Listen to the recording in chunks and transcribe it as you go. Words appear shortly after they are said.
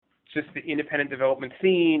just the independent development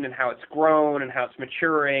scene and how it's grown and how it's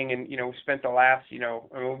maturing. And, we've spent the last,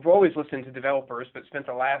 we've always listened to developers, but spent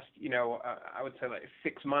the last, I would say like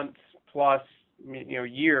 6 months plus,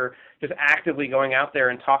 year just actively going out there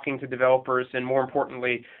and talking to developers, and more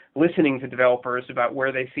importantly, listening to developers about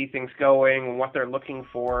where they see things going and what they're looking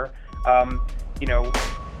for. you know,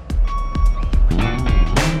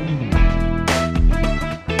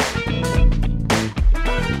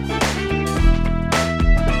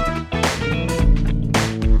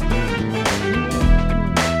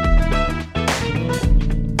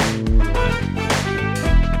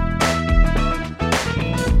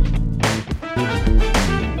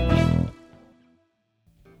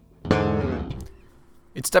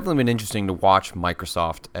 It's definitely been interesting to watch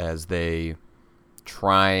Microsoft as they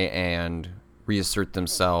try and reassert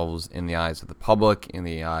themselves in the eyes of the public, in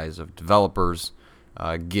the eyes of developers,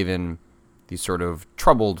 given the sort of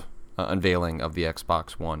troubled unveiling of the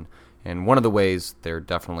Xbox One. And one of the ways they're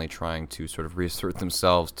definitely trying to sort of reassert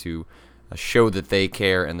themselves to show that they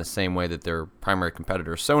care in the same way that their primary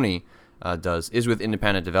competitor, Sony, does, is with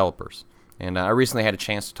independent developers. And I recently had a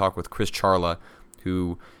chance to talk with Chris Charla,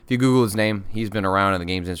 who, if you Google his name, he's been around in the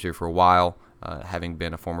games industry for a while, having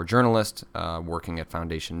been a former journalist, working at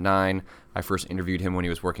Foundation 9. I first interviewed him when he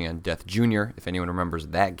was working on Death Jr., if anyone remembers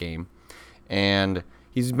that game. And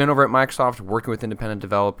he's been over at Microsoft working with independent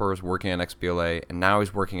developers, working on XBLA, and now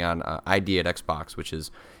he's working on ID at Xbox, which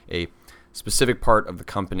is a specific part of the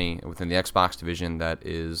company within the Xbox division that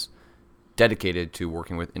is dedicated to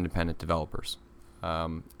working with independent developers.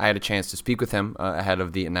 I had a chance to speak with him ahead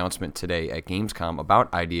of the announcement today at Gamescom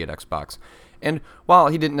about ID at Xbox. And while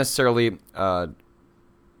he didn't necessarily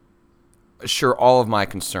assure all of my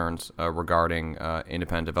concerns regarding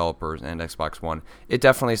independent developers and Xbox One, it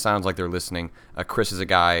definitely sounds like they're listening. Chris is a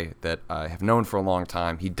guy that I have known for a long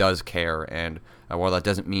time. He does care, and while that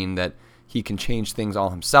doesn't mean that he can change things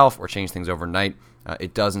all himself or change things overnight,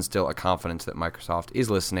 it does instill a confidence that Microsoft is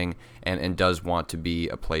listening and does want to be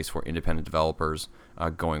a place for independent developers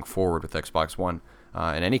going forward with Xbox One.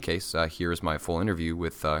 In any case, here is my full interview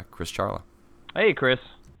with Chris Charla. Hey, Chris.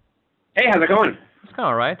 hey, how's it going? It's going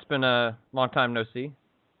all right. It's been a long time no see.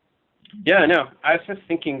 Yeah, no, I was just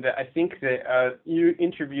thinking that I think that you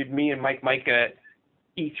interviewed me and Mike at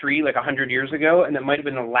E3 like 100 years ago, and that might have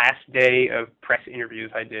been the last day of press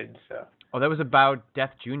interviews I did. So. Oh, that was about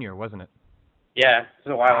Death Jr., wasn't it? Yeah, it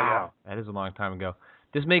was a while ago. That is a long time ago.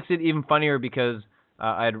 This makes it even funnier because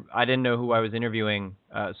I didn't know who I was interviewing,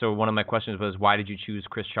 so one of my questions was, why did you choose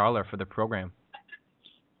Chris Charla for the program?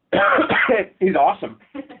 He's awesome.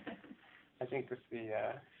 I think that's the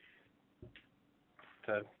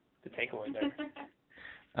takeaway there.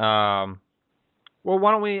 Well,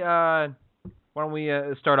 why don't we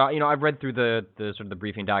start off? I've read through the sort of the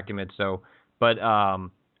briefing document, but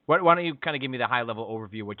why don't you kind of give me the high level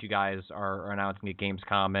overview of what you guys are announcing at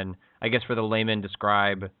Gamescom, and I guess for the layman,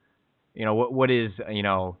 describe, what is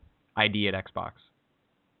ID at Xbox.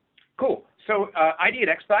 Cool. So ID at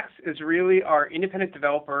Xbox is really our independent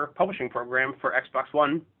developer publishing program for Xbox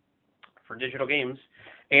One for digital games.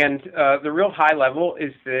 And the real high level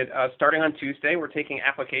is that starting on Tuesday, we're taking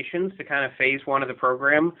applications to kind of phase one of the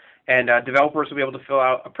program, and developers will be able to fill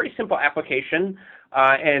out a pretty simple application.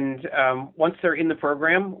 And once they're in the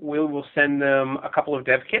program, we will send them a couple of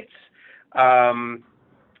dev kits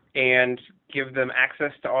and give them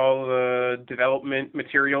access to all the development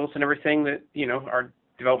materials and everything that, our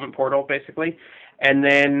development portal, basically. And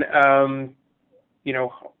then,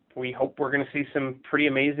 we hope we're going to see some pretty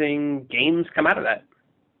amazing games come out of that.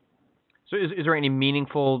 So is there any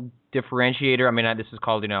meaningful differentiator? I mean, this is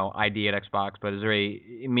called, ID at Xbox, but is there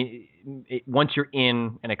once you're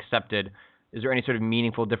in and accepted, is there any sort of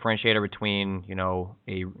meaningful differentiator between,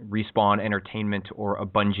 a Respawn Entertainment or a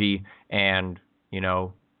Bungie and,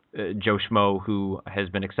 Joe Schmo who has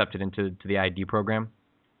been accepted into the ID program?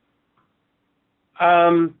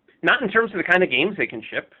 Not in terms of the kind of games they can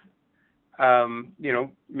ship.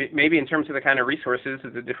 Maybe in terms of the kind of resources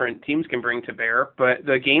that the different teams can bring to bear, but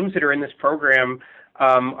the games that are in this program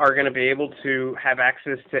are going to be able to have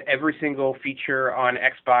access to every single feature on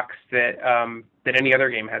Xbox that any other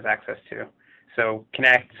game has access to. So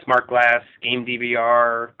Kinect, Smart Glass, Game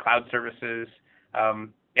DVR, cloud services.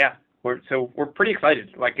 We're pretty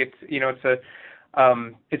excited. Like it's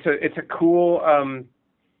a cool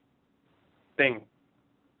thing.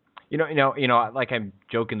 Like I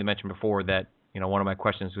jokingly mentioned before that, one of my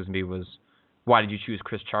questions was, why did you choose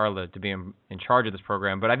Chris Charla to be in charge of this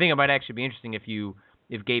program? But I think it might actually be interesting if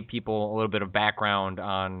gave people a little bit of background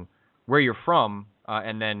on where you're from,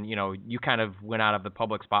 and then, you kind of went out of the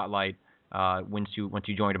public spotlight once you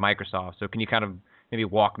joined Microsoft. So can you kind of maybe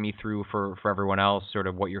walk me through for everyone else sort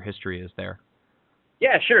of what your history is there.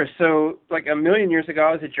 Yeah, sure. So, like a million years ago,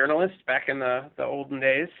 I was a journalist back in the olden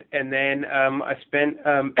days, and then I spent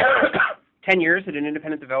 10 years at an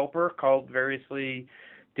independent developer called variously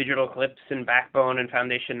Digital Eclipse and Backbone and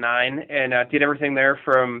Foundation 9, and did everything there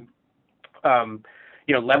from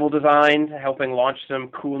level design to helping launch some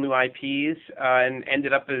cool new IPs, and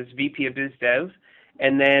ended up as VP of Biz Dev,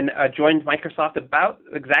 and then joined Microsoft about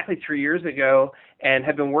exactly 3 years ago, and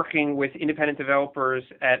have been working with independent developers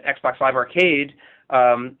at Xbox Live Arcade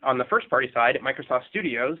on the first-party side at Microsoft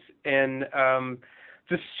Studios, and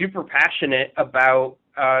just super passionate about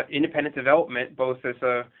independent development, both as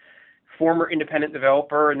a former independent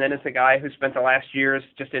developer and then as a guy who spent the last years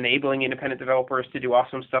just enabling independent developers to do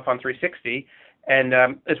awesome stuff on 360. And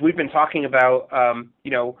as we've been talking about,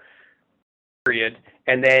 period,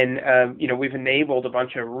 and then we've enabled a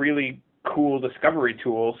bunch of really cool discovery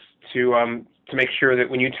tools to make sure that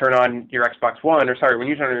when you turn on your when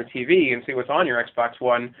you turn on your TV and see what's on your Xbox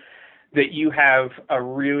One, that you have a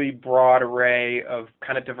really broad array of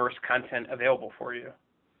kind of diverse content available for you.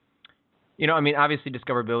 Obviously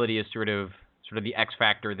discoverability is sort of the X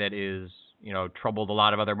factor that is, troubled a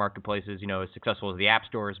lot of other marketplaces. As successful as the App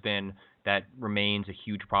Store has been, that remains a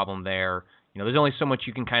huge problem there. There's only so much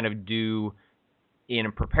you can kind of do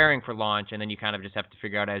in preparing for launch, and then you kind of just have to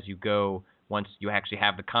figure out as you go once you actually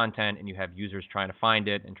have the content and you have users trying to find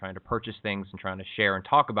it and trying to purchase things and trying to share and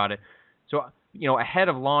talk about it. So, ahead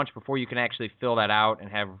of launch, before you can actually fill that out and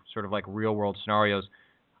have sort of like real world scenarios,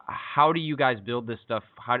 how do you guys build this stuff?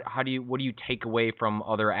 What do you take away from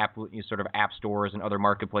other app stores and other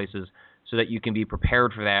marketplaces so that you can be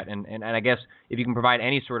prepared for that? And I guess if you can provide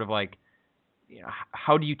any sort of like,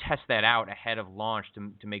 how do you test that out ahead of launch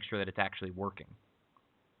to make sure that it's actually working?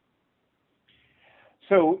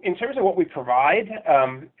 So in terms of what we provide,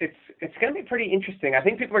 it's going to be pretty interesting. I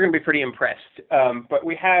think people are going to be pretty impressed. But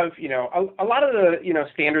we have, a lot of the,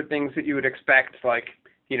 standard things that you would expect, like,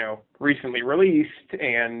 recently released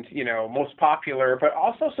and, most popular, but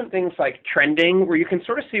also some things like trending, where you can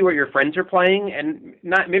sort of see what your friends are playing, and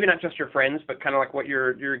maybe not just your friends, but kind of like what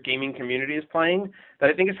your gaming community is playing. That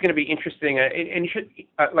I think is going to be interesting, and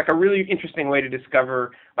like a really interesting way to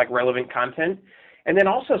discover like relevant content. And then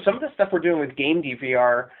also some of the stuff we're doing with Game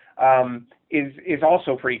DVR is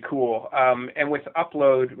also pretty cool. And with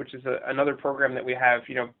Upload, which is another program that we have,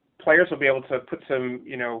 players will be able to put some,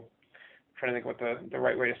 trying to think what the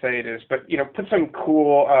right way to say it is, but put some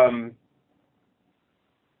cool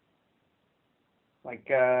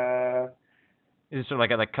is it sort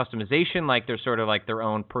of like customization, like there's sort of like their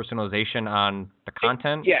own personalization on the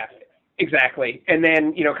content? Yeah, exactly. And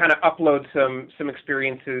then kind of upload some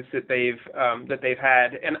experiences that they've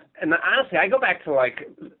had. And honestly, I go back to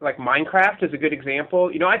like Minecraft is a good example.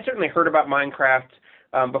 I certainly heard about Minecraft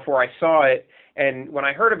before I saw it, and when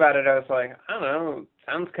I heard about it, I was like, I don't know,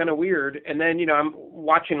 sounds kind of weird. And then, I'm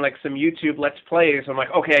watching like some YouTube Let's Plays. I'm like,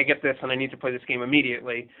 okay, I get this, and I need to play this game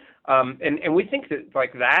immediately. And we think that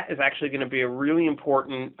like that is actually going to be a really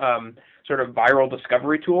important sort of viral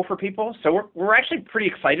discovery tool for people. So we're actually pretty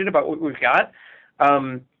excited about what we've got.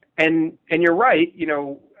 And you're right,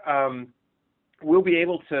 we'll be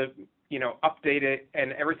able to update it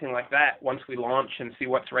and everything like that once we launch and see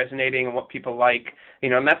what's resonating and what people like,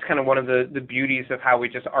 and that's kind of one of the beauties of how we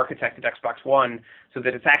just architected Xbox One, so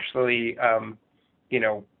that it's actually,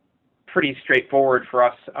 pretty straightforward for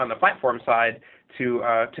us on the platform side to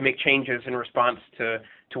make changes in response to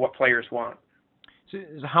what players want. So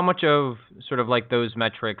how much of sort of like those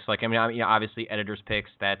metrics, like, obviously editors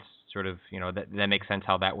picks, that's sort of, that makes sense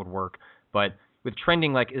how that would work. But with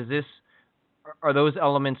trending, like, are those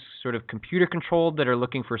elements sort of computer controlled that are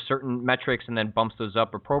looking for certain metrics and then bumps those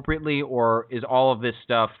up appropriately, or is all of this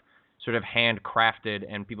stuff sort of handcrafted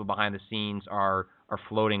and people behind the scenes are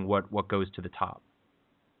floating what goes to the top?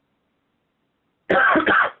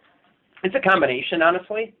 It's a combination,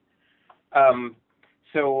 honestly.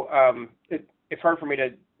 It's hard for me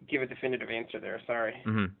to give a definitive answer there. Sorry.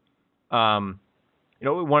 Mm-hmm.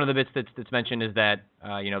 One of the bits that's mentioned is that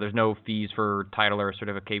there's no fees for title or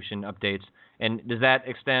certification updates. And does that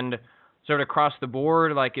extend sort of across the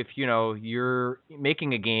board? Like if you're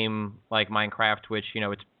making a game like Minecraft, which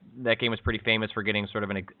that game is pretty famous for getting sort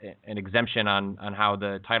of an exemption on how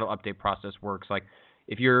the title update process works. Like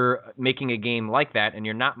if you're making a game like that and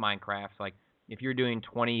you're not Minecraft, like if you're doing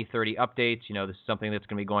 20, 30 updates, this is something that's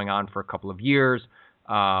going to be going on for a couple of years.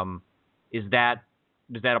 Does that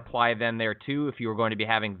apply then there too? If you were going to be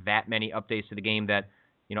having that many updates to the game that,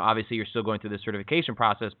 obviously you're still going through the certification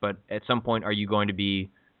process, but at some point are you going to be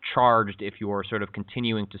charged if you're sort of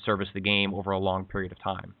continuing to service the game over a long period of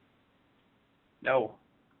time? No.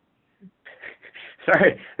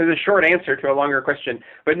 Sorry, there's a short answer to a longer question.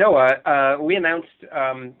 But no, we announced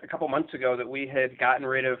a couple months ago that we had gotten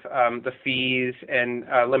rid of the fees and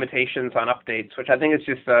limitations on updates, which I think is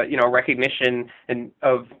just recognition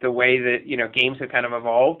of the way that games have kind of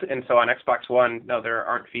evolved. And so on Xbox One, no, there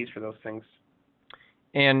aren't fees for those things.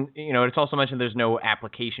 And it's also mentioned there's no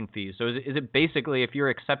application fees. So is it basically, if you're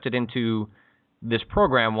accepted into this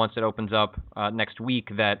program once it opens up next week,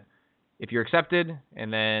 that if you're accepted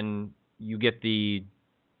and then you get can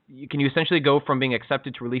you essentially go from being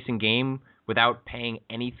accepted to releasing game without paying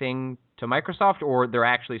anything to Microsoft, or there are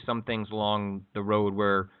actually some things along the road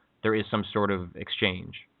where there is some sort of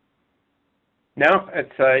exchange? No,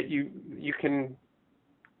 it's you can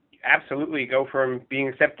absolutely go from being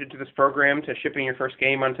accepted to this program to shipping your first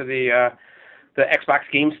game onto the Xbox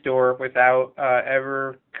Game Store without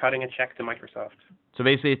ever cutting a check to Microsoft. So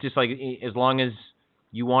basically, it's just like, as long as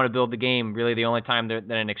you want to build the game, really the only time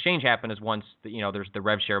that an exchange happens is once there's the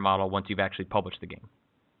rev share model once you've actually published the game.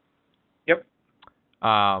 Yep.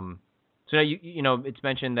 So now it's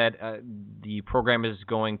mentioned that the program is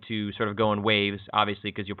going to sort of go in waves,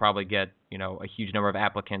 obviously, because you'll probably get a huge number of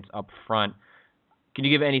applicants up front. Can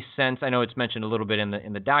you give any sense? I know it's mentioned a little bit in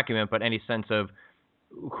the document, but any sense of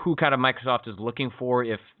who kind of Microsoft is looking for,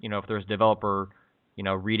 if there's a developer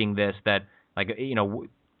reading this, that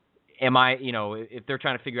if they're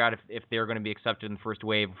trying to figure out if they're going to be accepted in the first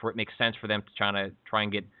wave, before it makes sense for them to try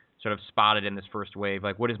and get sort of spotted in this first wave,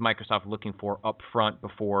 like what is Microsoft looking for up front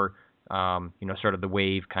before sort of the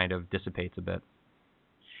wave kind of dissipates a bit?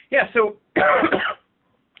 Yeah, so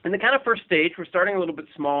in the kind of first stage, we're starting a little bit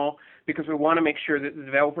small because we want to make sure that the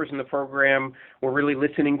developers in the program we're really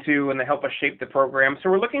listening to and they help us shape the program. So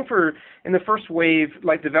we're looking for, in the first wave,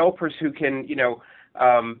 like developers who can,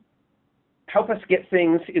 help us get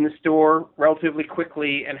things in the store relatively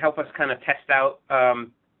quickly and help us kind of test out,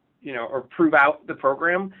 or prove out the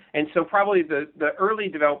program. And so probably the early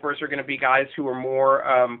developers are going to be guys who are more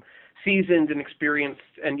seasoned and experienced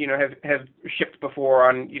and, have shipped before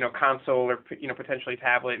on, console or, potentially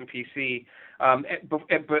tablet and PC.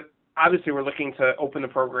 But obviously we're looking to open the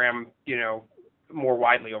program, more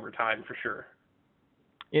widely over time for sure.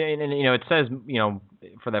 Yeah, and it says,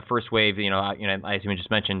 for that first wave, as you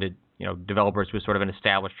just mentioned, it, developers with sort of an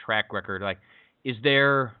established track record. Like,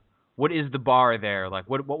 what is the bar there? Like,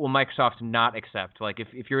 what will Microsoft not accept? Like,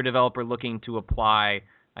 if you're a developer looking to apply,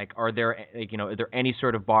 like, are there any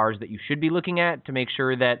sort of bars that you should be looking at to make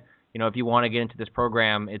sure that, if you want to get into this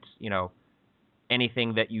program, it's,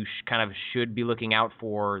 anything that you kind of should be looking out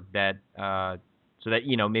for, that, so that,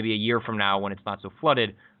 maybe a year from now when it's not so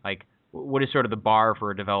flooded, like, what is sort of the bar for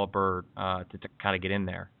a developer to kind of get in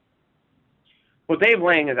there? Well, Dave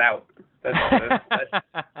Lang is out. That's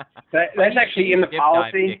actually in the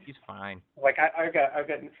policy. He's fine. Like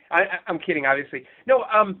I'm kidding, obviously. No,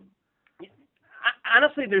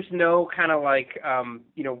 honestly, there's no kind of like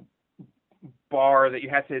bar that you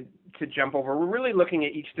have to jump over. We're really looking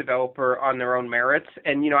at each developer on their own merits,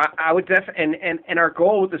 and I would and our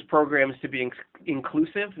goal with this program is to be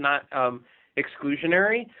inclusive, not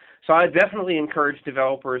exclusionary. So I definitely encourage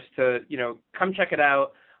developers to come check it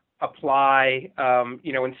out, apply,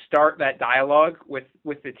 and start that dialogue with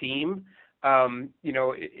the team. And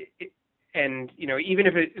even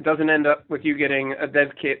if it doesn't end up with you getting a dev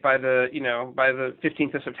kit by the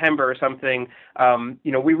 15th of September or something,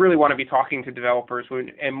 we really want to be talking to developers,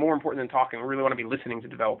 and more important than talking, we really want to be listening to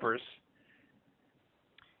developers.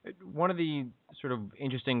 One of the sort of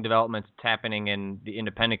interesting developments that's happening in the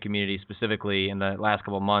independent community, specifically in the last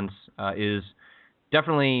couple of months, is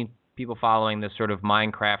definitely people following this sort of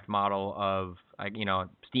Minecraft model of,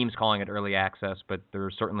 Steam's calling it early access, but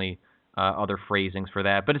there's certainly other phrasings for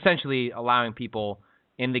that. But essentially allowing people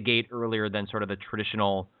in the gate earlier than sort of the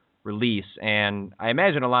traditional release. And I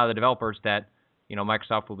imagine a lot of the developers that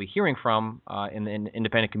Microsoft will be hearing from in the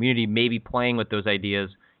independent community may be playing with those ideas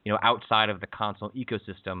outside of the console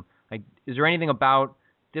ecosystem. Like, is there anything about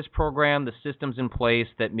this program, the systems in place,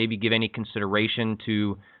 that maybe give any consideration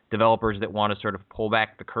to developers that want to sort of pull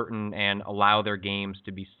back the curtain and allow their games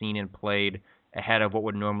to be seen and played ahead of what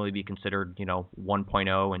would normally be considered,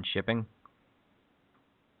 1.0 and shipping?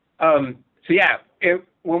 So yeah,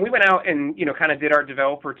 when we went out and kind of did our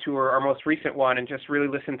developer tour, our most recent one, and just really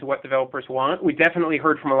listened to what developers want, we definitely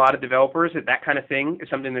heard from a lot of developers that kind of thing is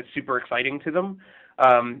something that's super exciting to them.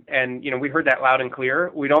 And we heard that loud and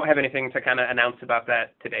clear. We don't have anything to kind of announce about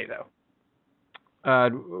that today, though.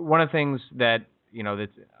 One of the things that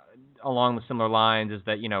that's along the similar lines is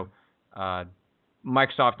that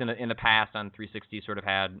Microsoft in the past on 360 sort of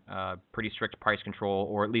had pretty strict price control,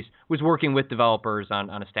 or at least was working with developers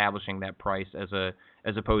on establishing that price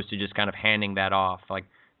as opposed to just kind of handing that off. Like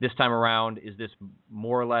this time around, is this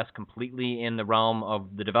more or less completely in the realm of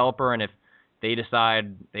the developer? And if they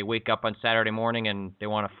decide they wake up on Saturday morning and they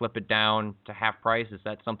want to flip it down to half price, is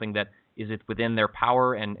that something that is it within their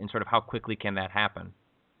power, and sort of how quickly can that happen?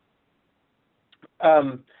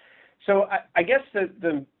 So I guess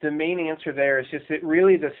the main answer there is just that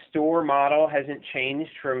really the store model hasn't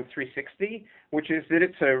changed from 360, which is that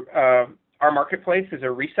it's our marketplace is a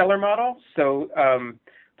reseller model. So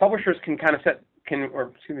publishers can kind of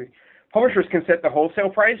publishers can set the wholesale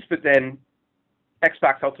price, but then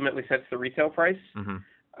Xbox ultimately sets the retail price.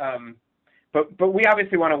 Mm-hmm. But we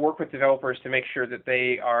obviously want to work with developers to make sure that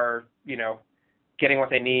they are, getting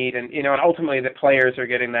what they need, and and ultimately that players are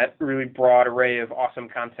getting that really broad array of awesome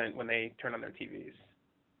content when they turn on their TVs.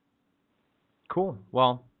 Cool.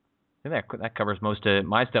 Well, I think that covers most of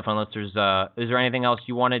my stuff. Unless there's is there anything else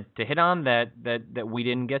you wanted to hit on that we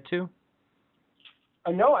didn't get to?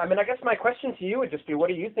 No, I mean, I guess my question to you would just be, what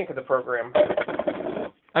do you think of the program?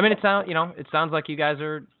 I mean, it sounds like you guys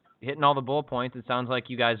are hitting all the bullet points. It sounds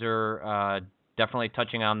like you guys are definitely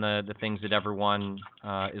touching on the things that everyone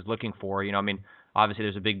is looking for. I mean, obviously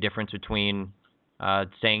there's a big difference between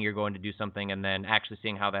saying you're going to do something and then actually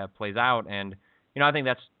seeing how that plays out. And I think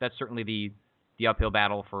that's certainly the uphill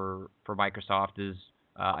battle for Microsoft. Is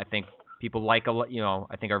I think people I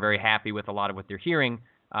think are very happy with a lot of what they're hearing,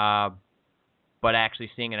 but actually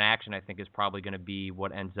seeing in action, I think, is probably going to be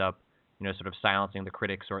what ends up sort of silencing the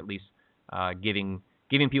critics, or at least giving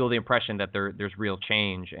people the impression that there's real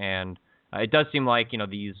change. And it does seem like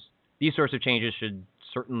these sorts of changes should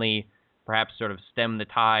certainly perhaps sort of stem the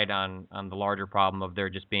tide on the larger problem of there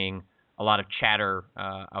just being a lot of chatter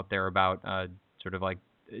out there about sort of like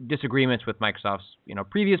disagreements with Microsoft's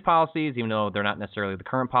previous policies, even though they're not necessarily the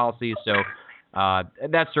current policies. So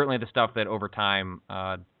that's certainly the stuff that over time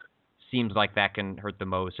seems like that can hurt the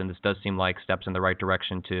most, and this does seem like steps in the right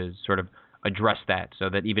direction to sort of address that, so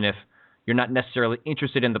that even if you're not necessarily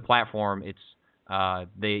interested in the platform, it's that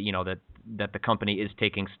the company is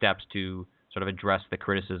taking steps to sort of address the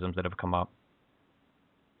criticisms that have come up.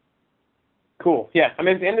 Cool. Yeah. I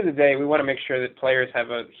mean, at the end of the day, we want to make sure that players have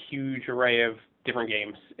a huge array of different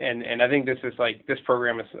games, and I think this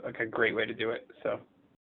program is like a great way to do it. So.